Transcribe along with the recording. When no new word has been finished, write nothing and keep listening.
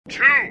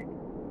2,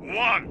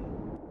 1.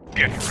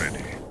 Get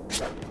ready.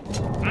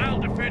 I'll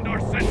defend our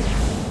center.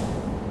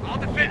 I'll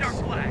defend our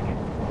flag.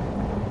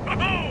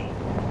 Oh!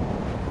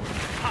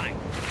 Hi.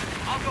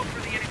 I'll go for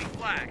the enemy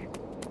flag.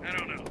 I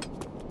don't know.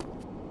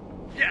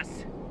 Yes.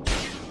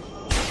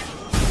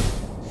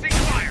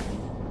 Cease fire.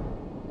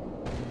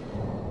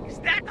 Is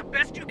that the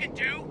best you can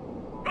do?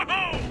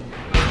 Oh!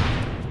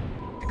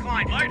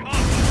 Decline. Light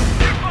off.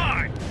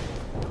 Goodbye.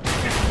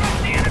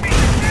 Disrupt the enemy's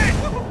defense.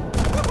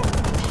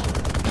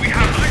 We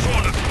have the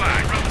sword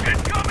flag.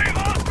 Incoming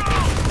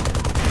hostile!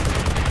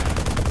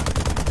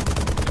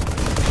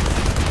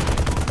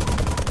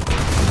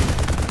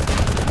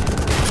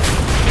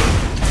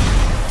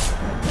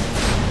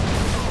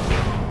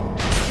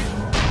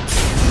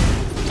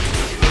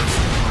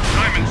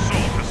 Diamond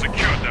Sword has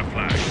secured their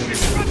flag.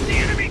 Disrupt the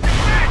enemy's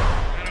defense.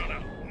 I don't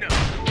know. No.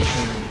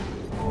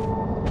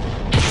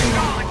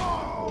 Acknowledge.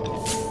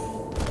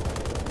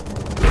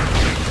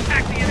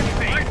 Attack the enemy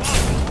base. Light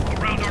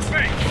hostile around our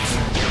base.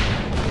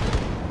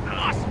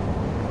 Awesome.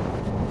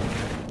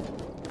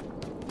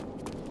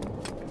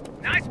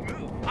 Nice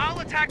move. I'll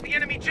attack the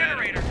enemy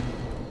generator.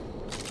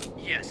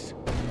 Yes.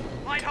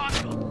 Light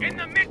hostile in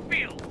the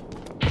midfield.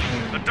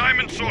 The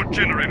Diamond Sword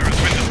generator has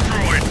been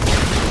destroyed.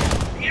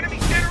 The enemy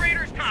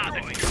generator's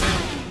destroyed.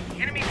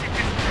 The enemy's in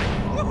disarray.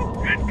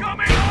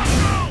 Incoming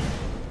hostile!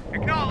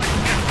 Acknowledge.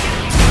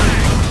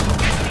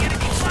 Get the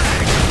enemy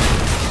flag.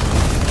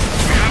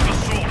 We have the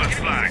sword Get the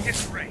enemy flag. in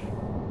disarray.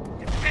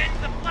 Defend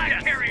the flag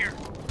carrier.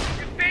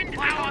 Defend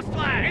our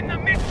flag in the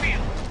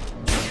midfield.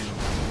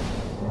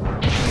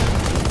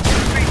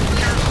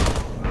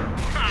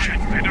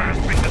 Generator has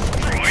been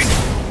destroyed.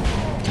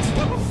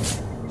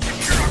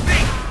 Secure our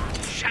base.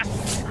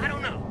 I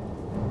don't know.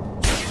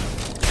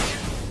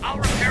 I'll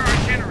repair our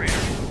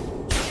generator.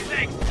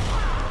 Thanks.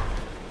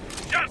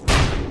 Just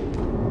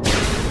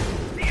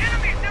The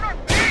enemy's in our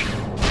base.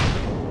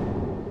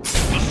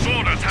 the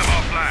sworders have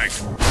our flag.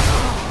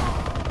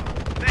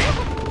 Thanks.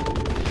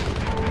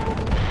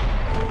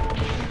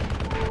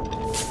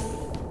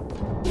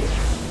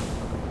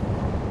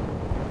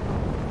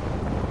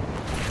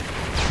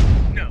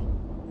 No.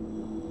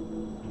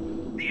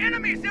 The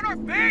enemy's in our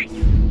base.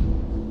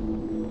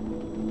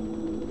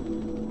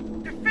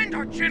 Defend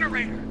our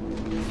generator.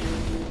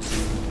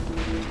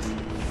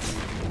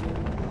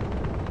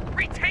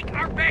 Retake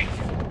our base.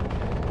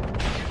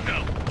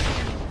 No.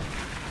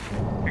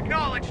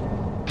 Acknowledged.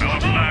 Our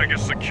flag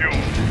is secure.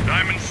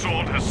 Diamond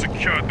Sword has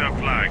secured their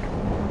flag.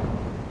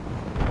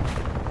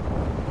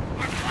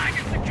 Our flag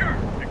is secure.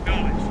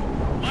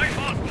 Acknowledged. Light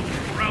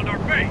hostile around our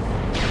base.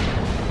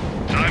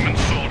 Diamond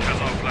Sword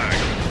has our flag.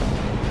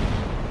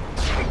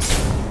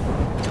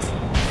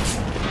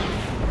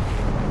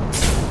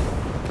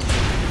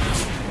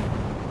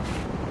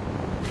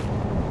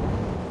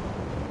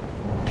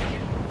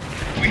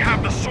 We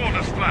have the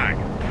sworders flag.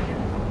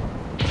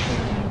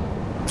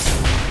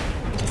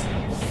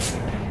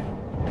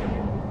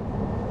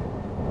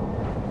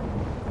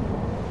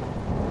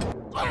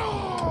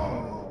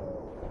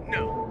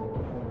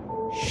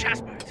 No.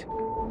 Shasbat.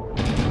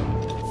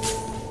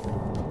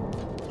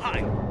 Hi.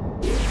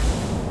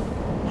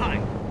 Hi.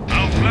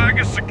 Our flag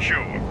is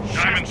secure.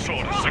 Diamond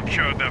Sword has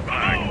secured their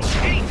flag.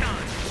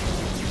 Anytime.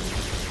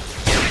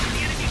 Defend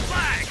the enemy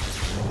flag.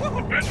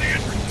 Defend the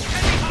entrance.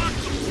 Heavy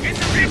hostile in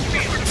the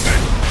midfield.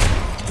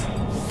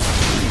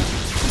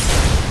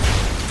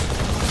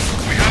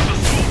 We have the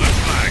sworders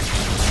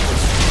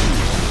flag.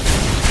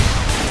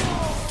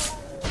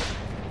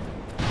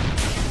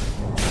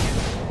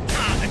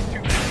 That's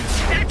too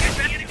bad.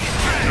 Defend the enemy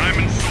flag.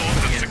 Diamond Sword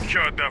has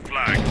secured their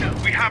flag.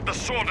 We have the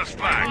sworders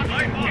flag.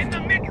 In the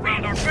midfield.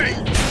 Around our base.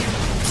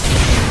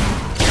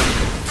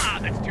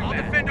 That's too bad. I'll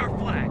defend our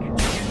flag.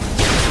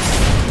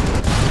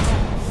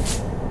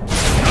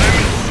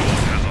 Diamond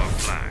Sword has our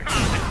flag.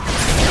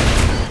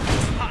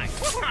 Hi.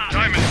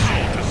 Diamond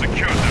Sword has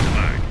secured their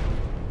flag.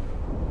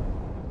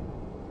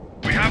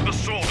 We have the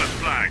sworders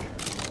flag.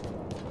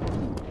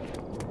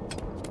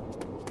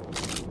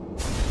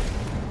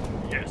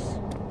 Yes.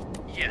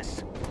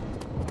 Yes.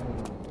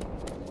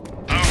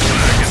 Our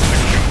flag is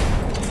secure.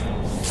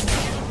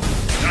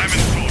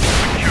 Diamond Sword has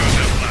secured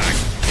their flag.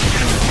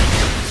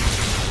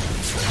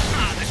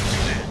 That's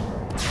too bad.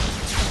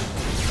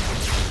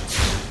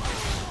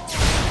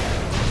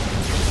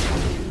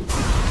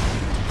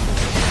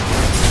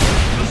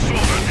 The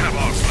sworders have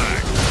our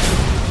flag.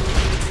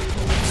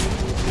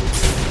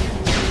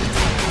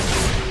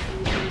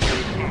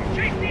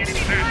 Chase the enemy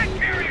flag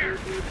carrier.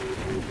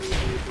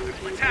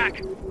 We'll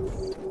attack.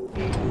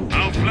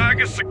 Our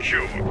flag is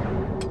secure.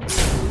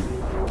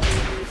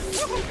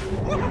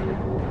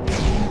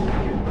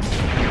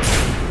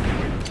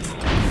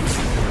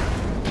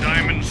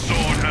 Diamond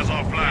Sword has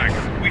our flag.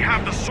 We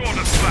have the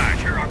sworders flag.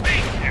 Secure our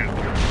base.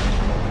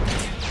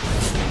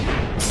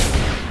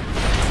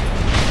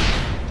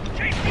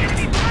 Chase the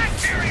enemy flag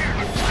carrier.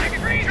 Our flag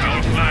is raised.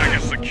 Our flag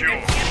is secure.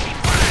 Enemy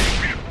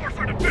flag. Reinforce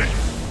our defense.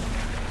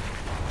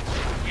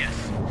 Yes.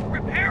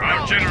 Repair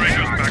Our generator's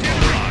repair our back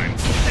generator. online.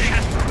 They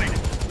have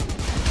completed.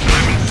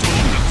 Diamond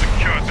Sword has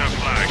secured their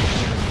flag.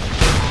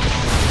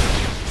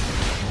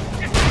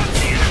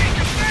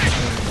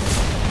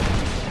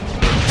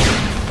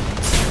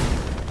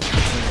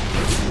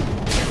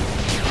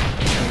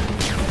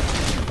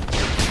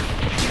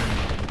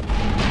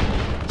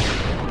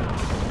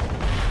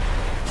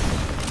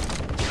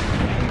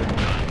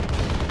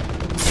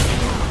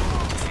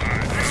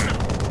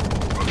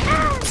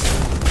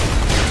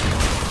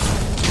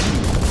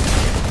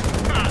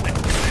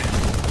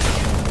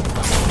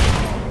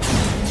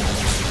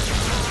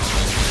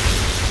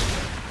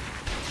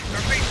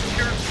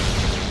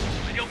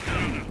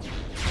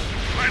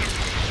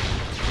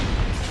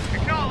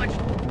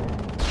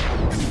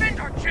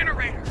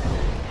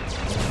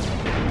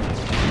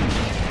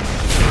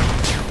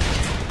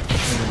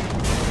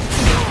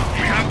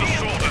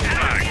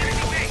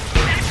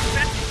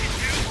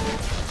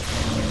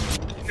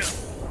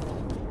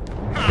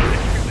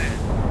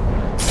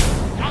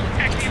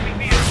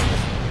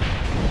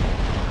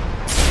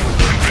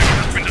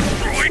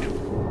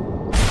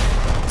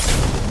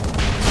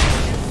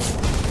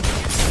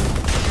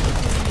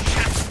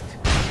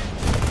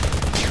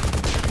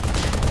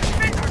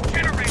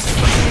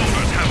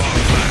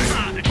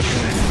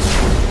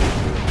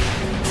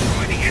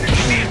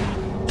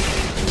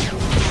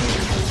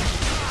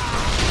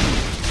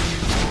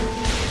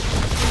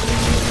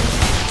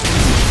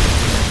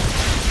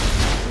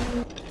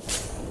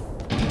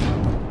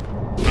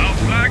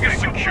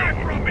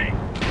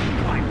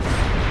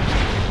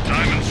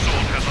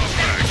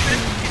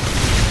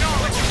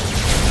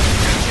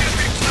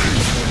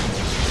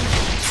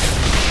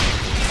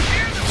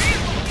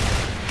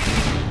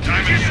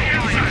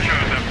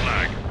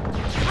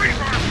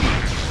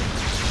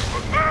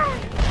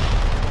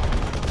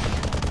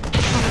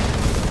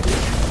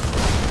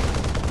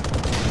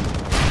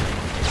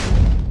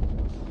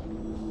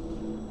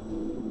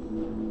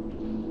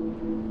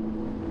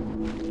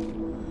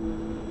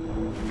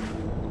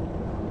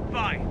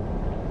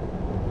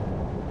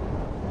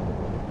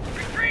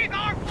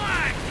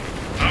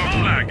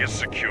 is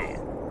secure.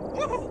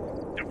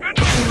 Woohoo! Defend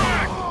our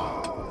flag!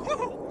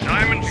 Woohoo!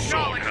 Diamond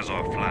Sword has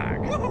our flag.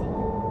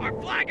 Woohoo!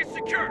 Our flag is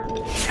secure!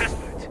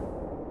 Chestnut!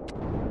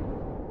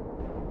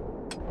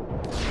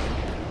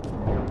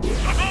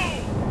 Oh!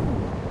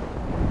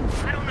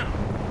 I don't know.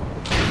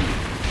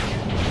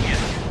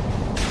 Yes.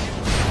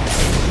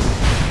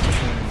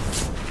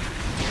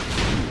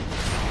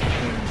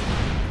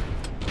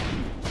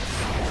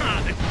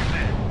 Ah, that's too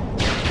bad.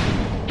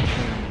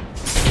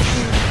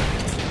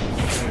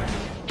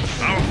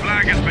 Our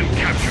flag has been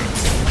captured.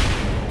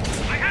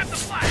 I have the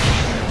flag!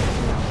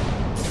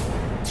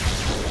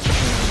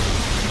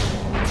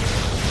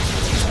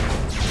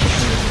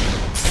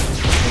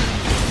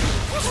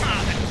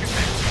 Ah, that's too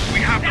bad. We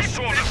have the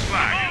Sworders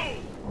flag.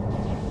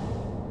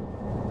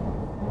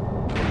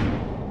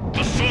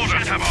 The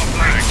Sworders have our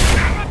flag.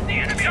 Power up the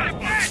enemy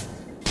defense!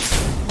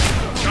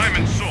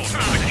 Diamond Sword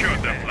has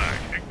secured their flag.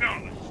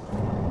 Acknowledged.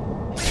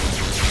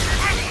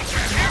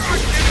 Repair our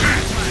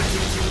generator!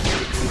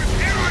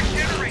 Repair our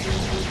generator!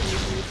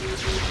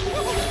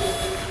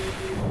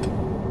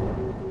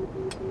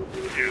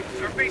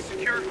 Is our base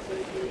secure?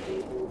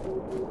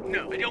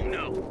 No, I don't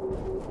know.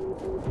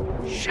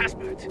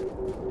 Shaspat.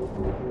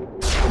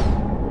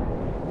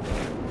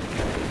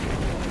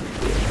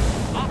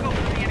 I'll go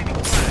for the enemy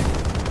flag.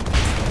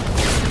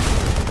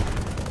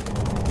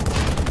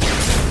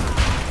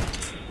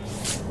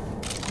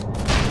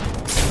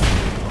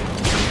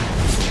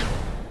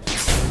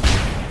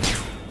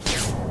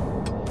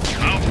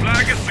 Our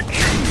flag is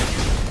secured.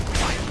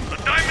 The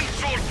Diamond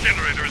Sword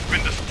generator has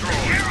been destroyed.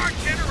 Repair our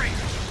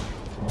generator!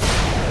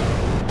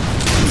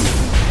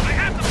 I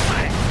have the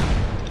flag!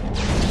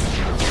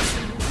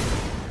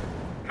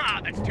 Ah,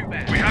 that's too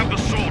bad. We have the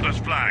Sworders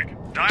flag.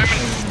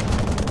 Diamond...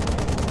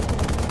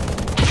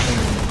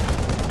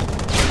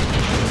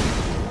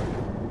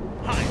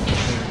 Hi.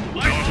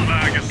 Our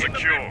flag is In the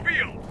secure.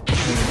 midfield.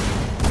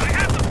 I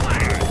have the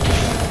flag.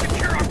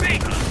 Secure our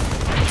base.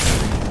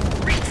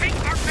 Retake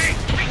our base.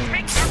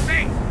 Retake our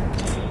base.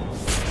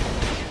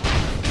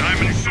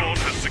 Diamond Sword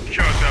has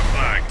secured their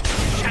flag.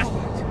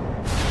 Chestnut.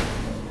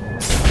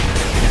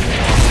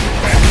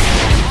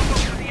 I'll go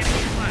for the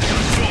enemy flag. The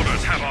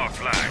Sworders have our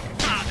flag.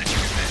 Ah, that's too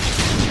bad.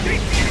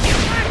 Take the enemy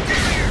flag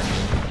carrier.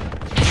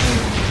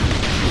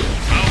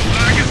 Our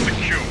flag is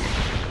secure.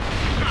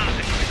 Ah,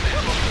 that's too bad.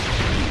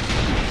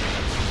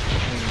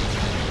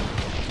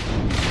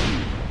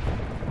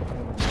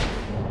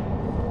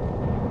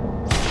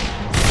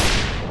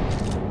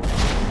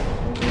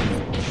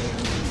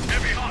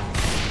 Heavy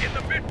hostile in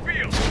the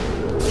midfield.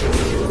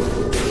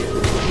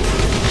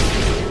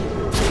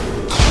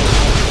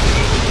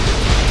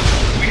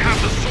 We have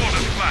the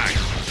Sworders flag.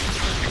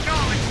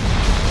 Acknowledge.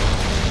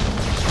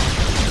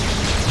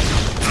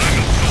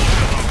 Diamond Sword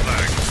has our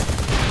flag.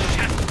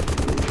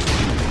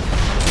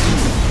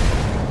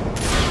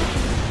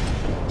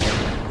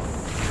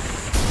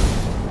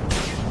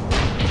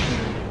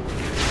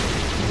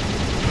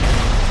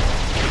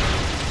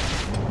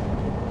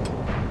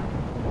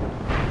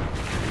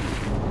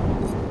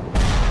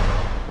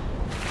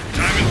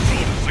 Diamond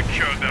Sword has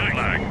secured their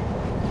flag.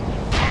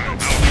 Our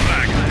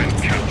flag has been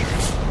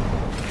captured.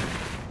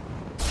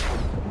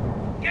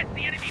 Get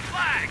the enemy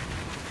flag!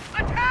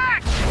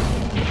 Attack!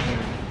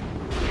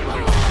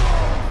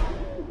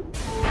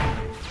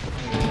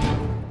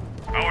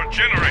 Our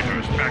generator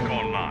is back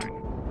online.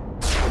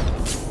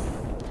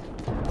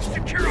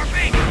 Secure our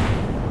base!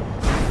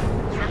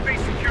 Is our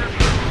base secure?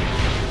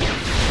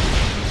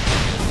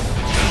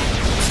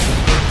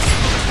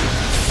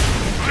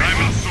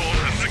 Diamond Sword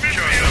has secured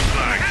their I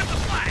flag. have the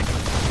flag!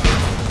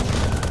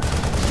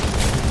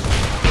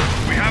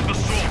 We have the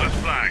Sworders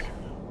flag.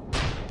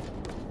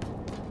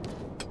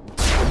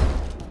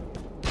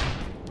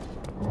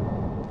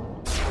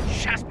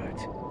 Shaspat!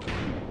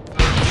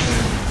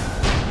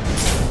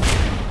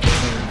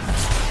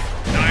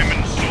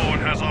 Diamond Sword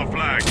has our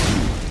flag.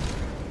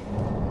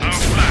 Our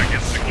flag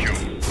is secure.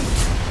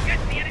 Get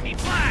the enemy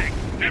flag!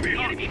 Get the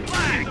enemy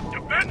flag!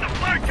 Defend the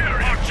flag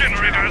carrier! Our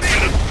generator has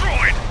been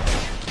destroyed!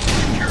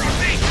 Secure our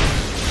base!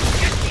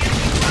 Get the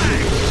enemy flag!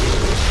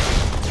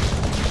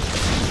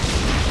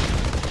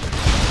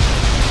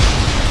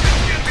 Get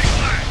the enemy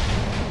flag!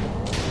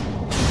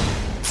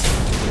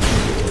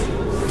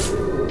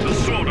 The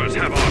Sworders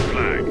have our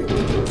flag.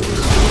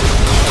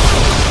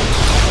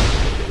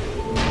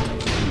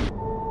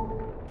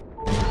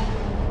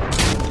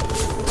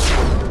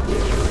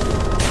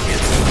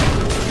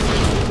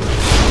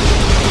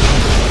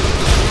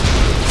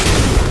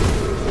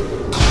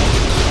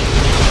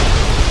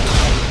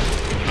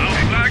 Our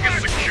flag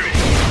is secure.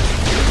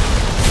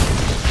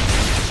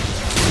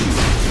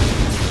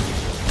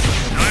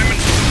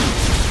 Diamond.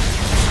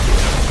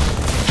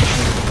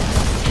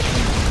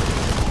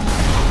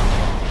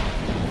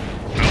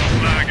 Our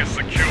flag is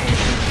secure.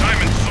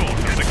 Diamond Sword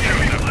has secured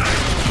their flag.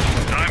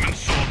 Diamond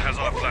Sword has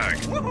our flag.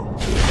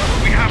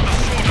 We have the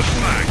Sworders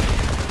flag.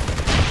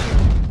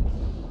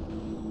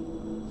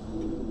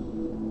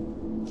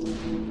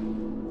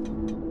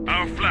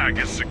 Our flag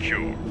is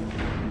secure.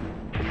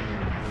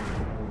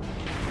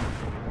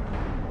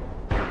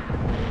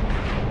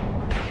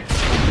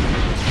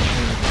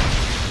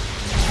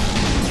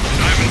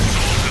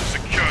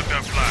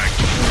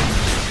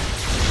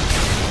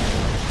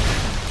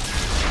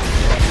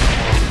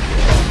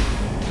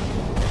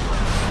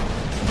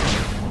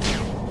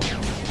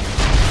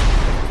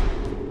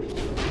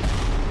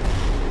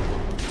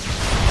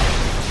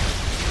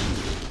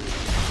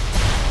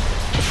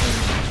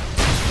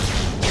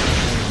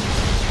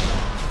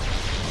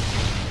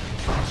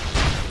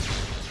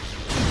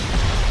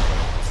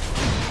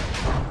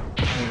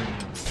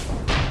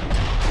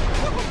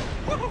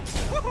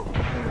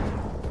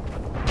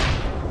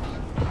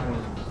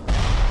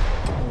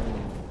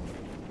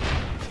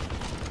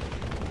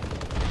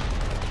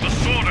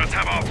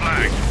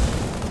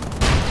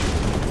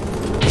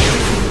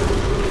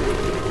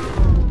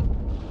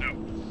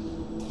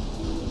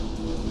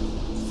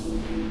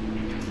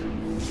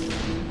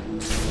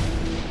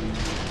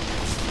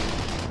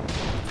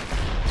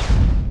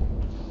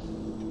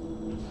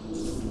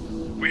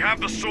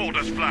 Sword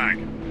as flag.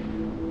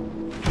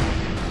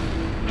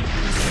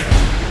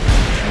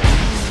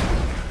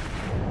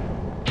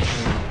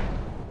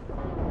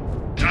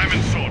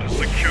 Diamond Sword has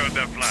secured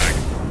their flag.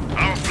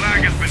 Our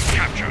flag has been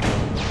captured.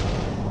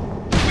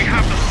 We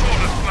have the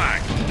Sword as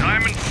flag.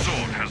 Diamond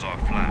Sword has our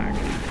flag.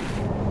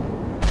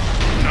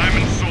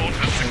 Diamond Sword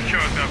has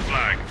secured their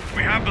flag.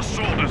 We have the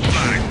Sword as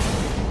flag.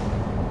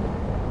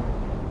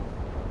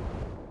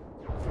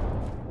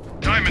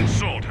 Diamond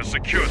Sword has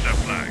secured their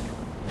flag.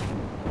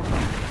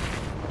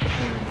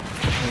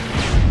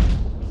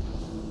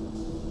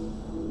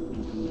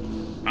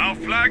 Our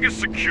flag is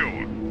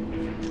secure.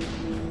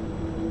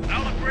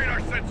 I'll upgrade our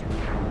sensor.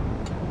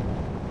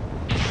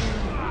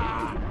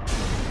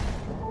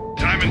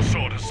 Diamond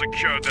Sword has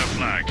secured their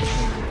flag.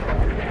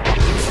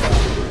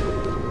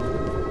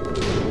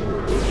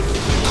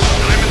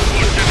 Diamond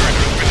Sword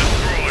generator has been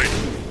destroyed.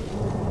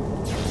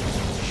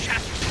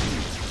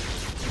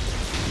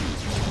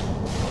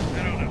 I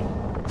don't know.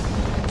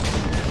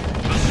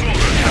 The Sword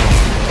is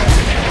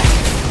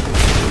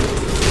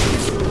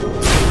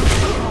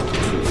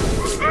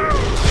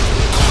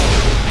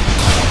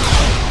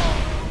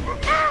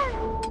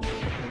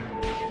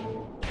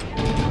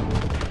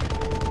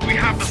We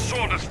have the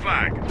Sword as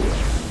flag.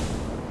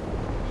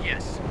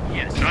 Yes,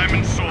 yes.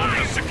 Diamond Sword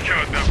has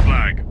secured their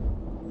flag.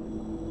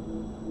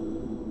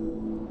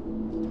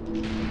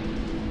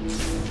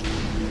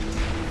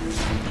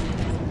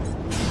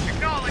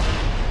 Acknowledge.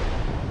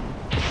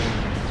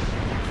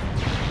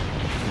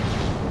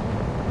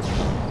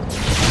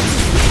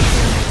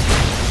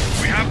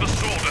 We have the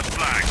Sword as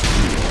flag.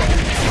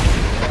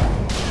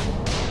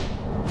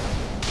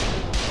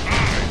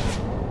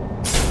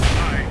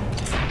 Aye.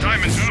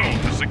 Diamond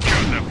Sword has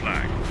secured their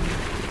flag.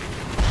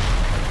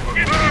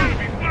 Get the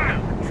enemy flag!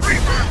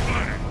 Reaper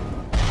flag!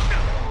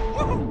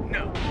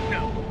 No.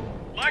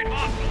 Light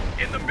hostile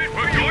in the midfield.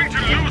 We're going to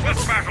lose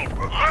this battle.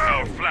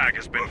 Our flag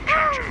has been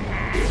captured.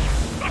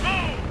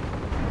 Oh!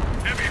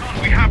 Heavy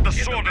hostile We have the in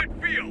Sword the as...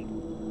 midfield.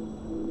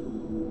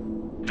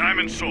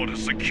 Diamond Sword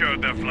has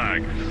secured their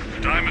flag.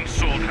 Diamond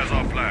Sword has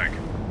our flag.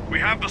 We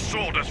have the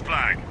Sword as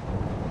flag.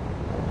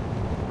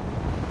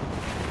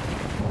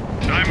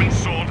 Diamond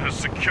Sword has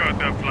secured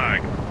their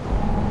flag.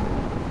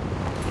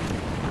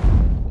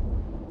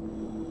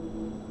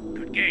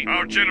 Good game.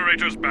 Our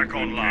generator's back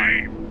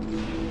online.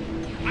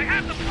 I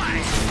have the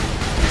flag.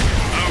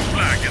 Our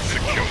flag is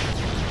secure.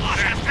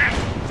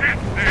 Set.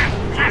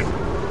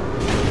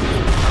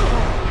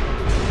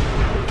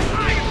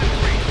 I am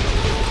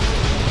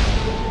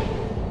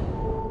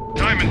the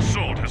Diamond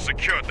Sword has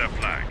secured their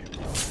flag.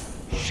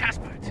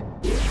 Shaspert.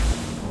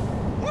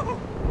 Woohoo!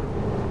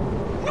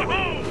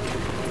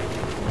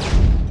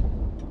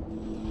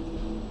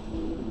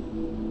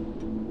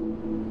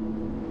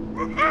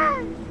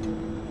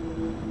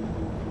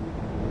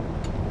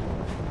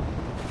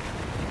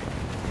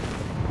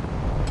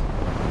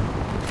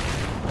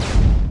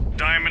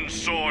 Diamond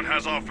Sword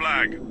has our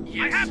flag.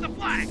 Yes. I have the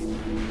flag.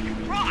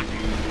 Rock.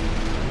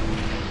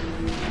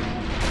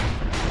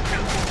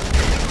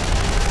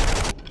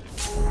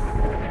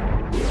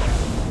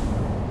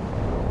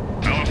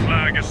 Our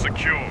flag is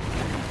secure.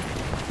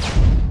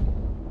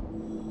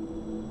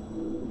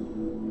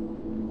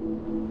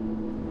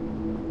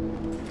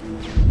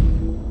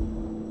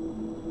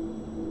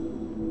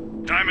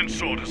 Diamond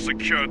Sword has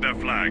secured their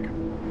flag.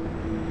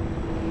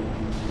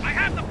 I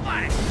have the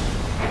flag.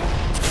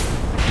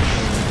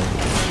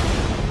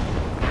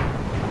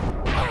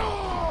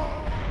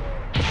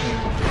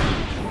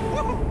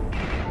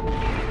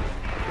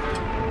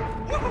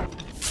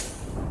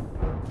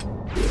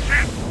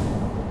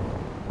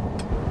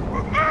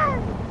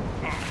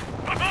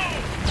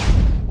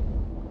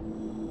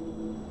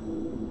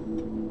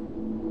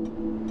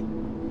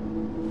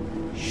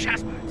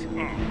 Shaspert.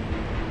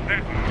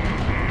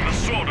 The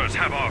Sworders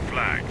have our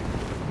flag.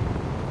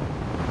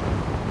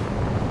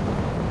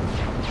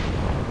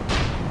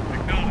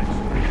 Acknowledged.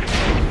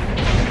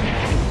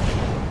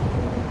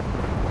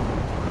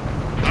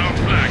 Our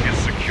flag is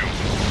secure.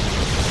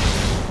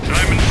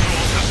 Diamond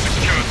Sword has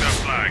secured their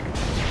flag.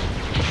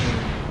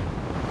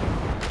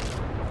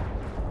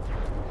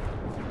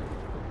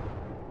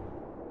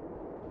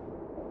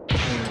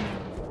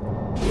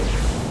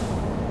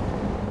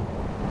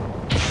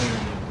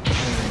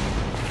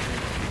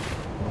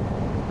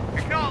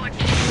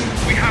 Acknowledged.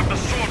 We have the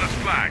Sworders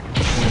flag.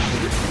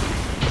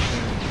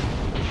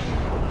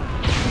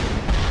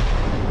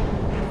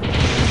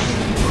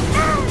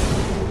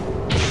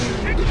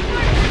 Take the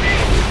flag with me.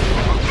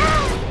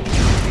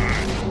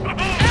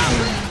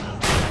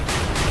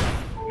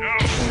 No.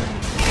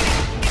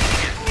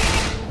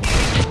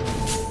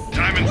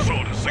 Diamond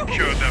Sword has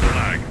secured their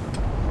flag.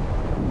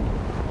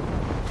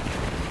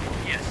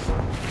 Yes.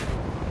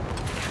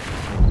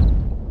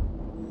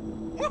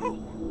 Woohoo!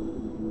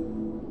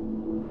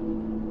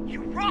 You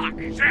rock!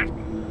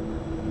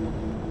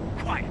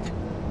 Quiet.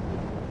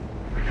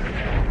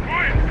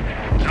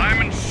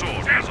 Diamond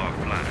Sword has our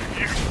flag.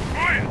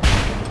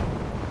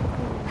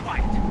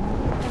 Quiet.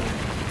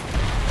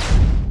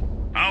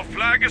 Our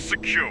flag is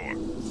secure.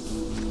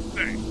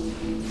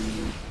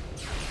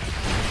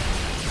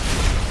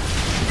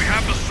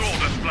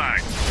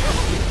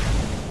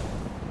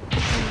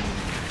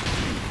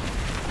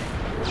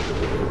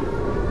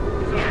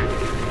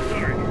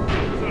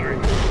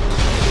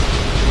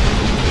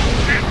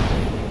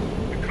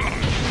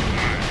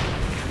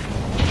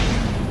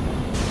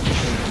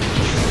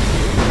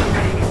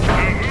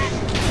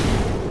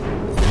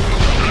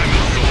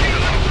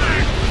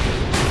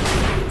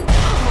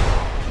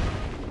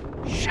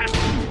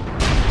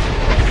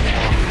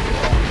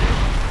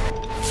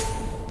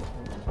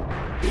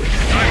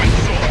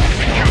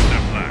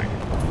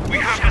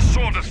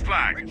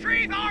 flag.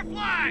 Retrieve our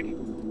flag!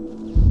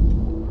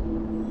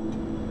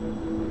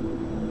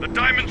 The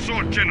Diamond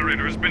Sword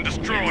generator has been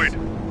destroyed.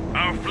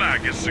 Our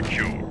flag is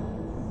secure.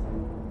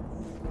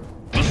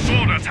 The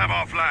Sworders have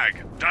our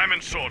flag.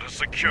 Diamond Sword has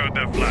secured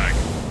their flag.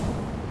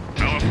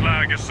 Our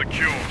flag is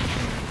secure.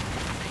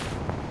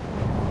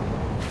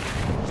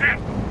 Set!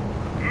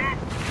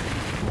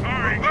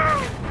 Sorry.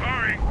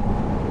 Sorry.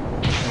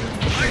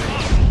 Light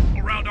hostile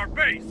around our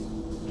base.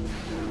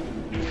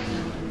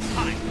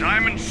 Hi.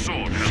 Diamond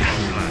Sword has our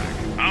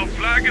flag. Our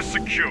flag is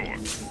secure.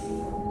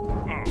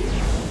 Oh,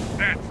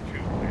 that's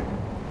too bad.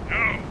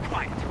 No.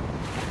 Quiet.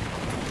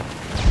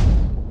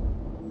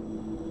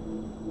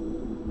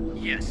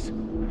 Yes.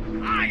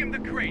 I am the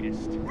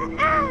greatest.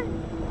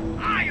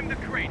 I am the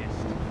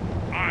greatest.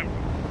 I'm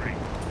great.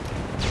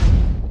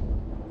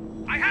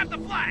 I have the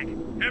flag.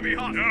 Heavy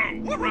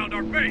hostile around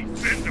our base.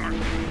 Sunstar.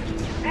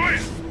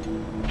 Quiet.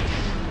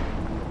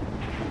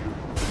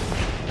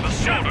 The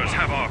Sworders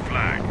have our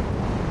flag.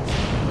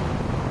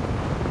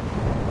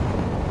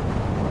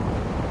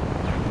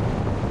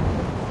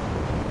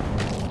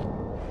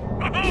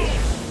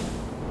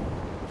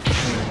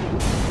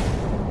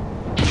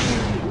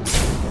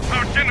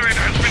 Our generator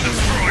has been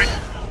destroyed.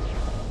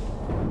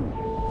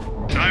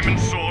 Diamond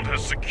Sword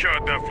has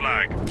secured their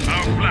flag.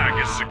 Our flag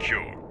is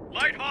secure.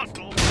 Light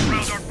hostile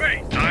around our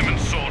base. Diamond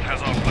Sword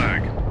has our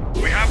flag.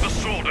 We have the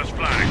Sworders'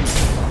 flag.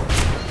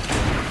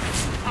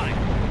 Hi.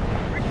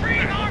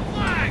 Retrieve our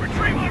flag!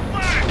 Retrieve our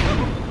flag!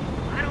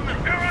 I don't know.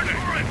 Where are they?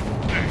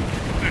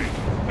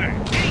 Stay.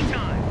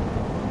 Anytime.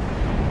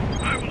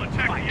 I will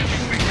attack the enemy.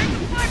 Retrieve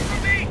the flag from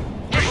me!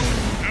 Wait,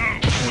 no.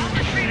 I'll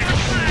retrieve our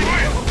flag!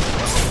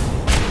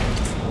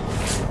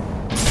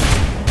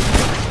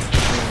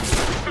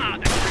 Ah,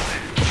 that's too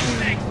bad.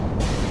 Thanks.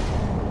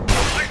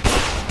 Light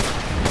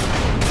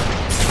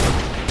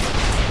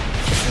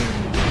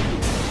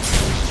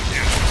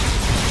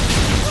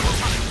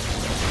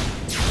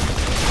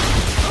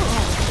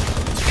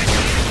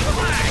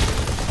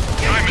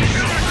Diamond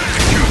Sword has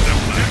secured their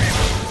flag.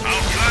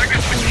 Our flag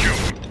is secure.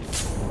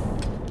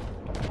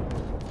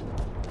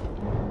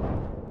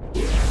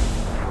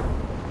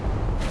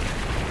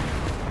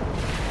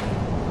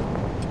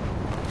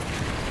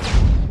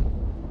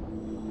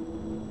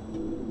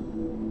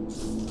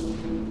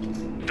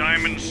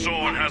 Diamond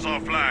Sword has our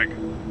flag.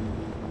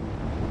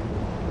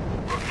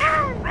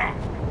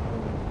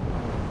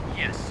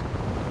 Yes.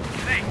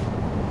 Thanks.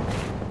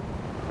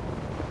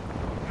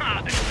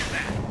 Ah, that's too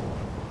bad.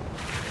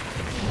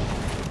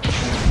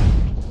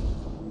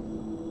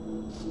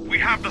 We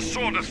have the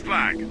Sworders'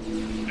 flag.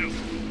 No.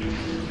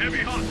 Heavy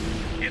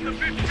hostile in the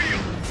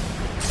midfield.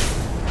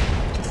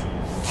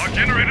 Our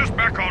generator's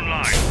back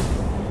online.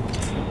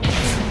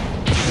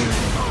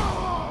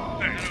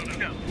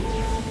 No.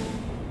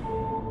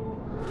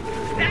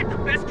 Is that the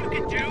best you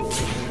can do?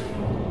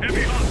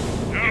 Heavy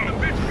hostile in the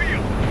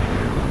midfield.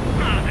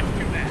 Ah, that's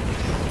too bad.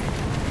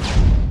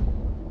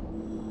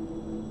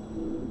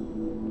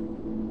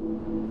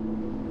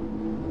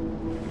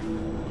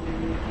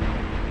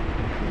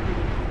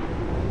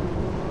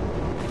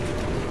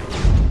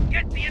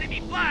 Get the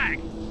enemy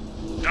flag!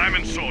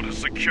 Diamond Sword has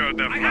secured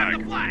their I flag. have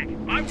the flag!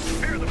 I will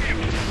repair the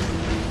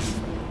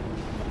vehicle.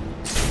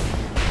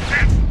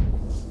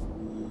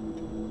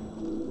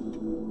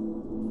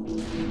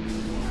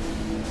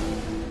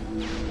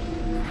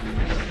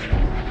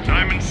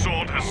 Diamond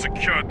Sword has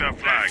secured their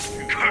flag.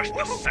 Curse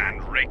the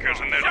sand rakers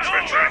and their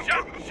treachery.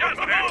 Shut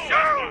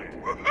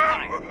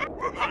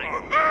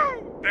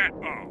That,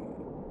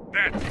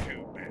 That's too